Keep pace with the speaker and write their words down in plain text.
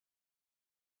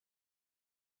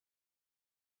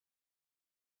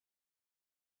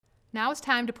Now it's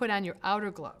time to put on your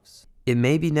outer gloves. It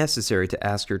may be necessary to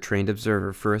ask your trained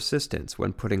observer for assistance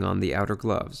when putting on the outer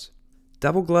gloves.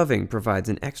 Double gloving provides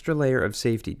an extra layer of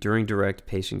safety during direct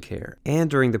patient care and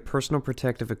during the personal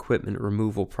protective equipment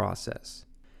removal process.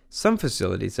 Some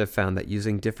facilities have found that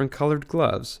using different colored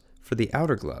gloves for the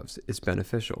outer gloves is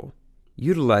beneficial.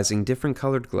 Utilizing different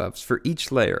colored gloves for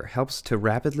each layer helps to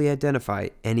rapidly identify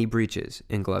any breaches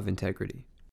in glove integrity.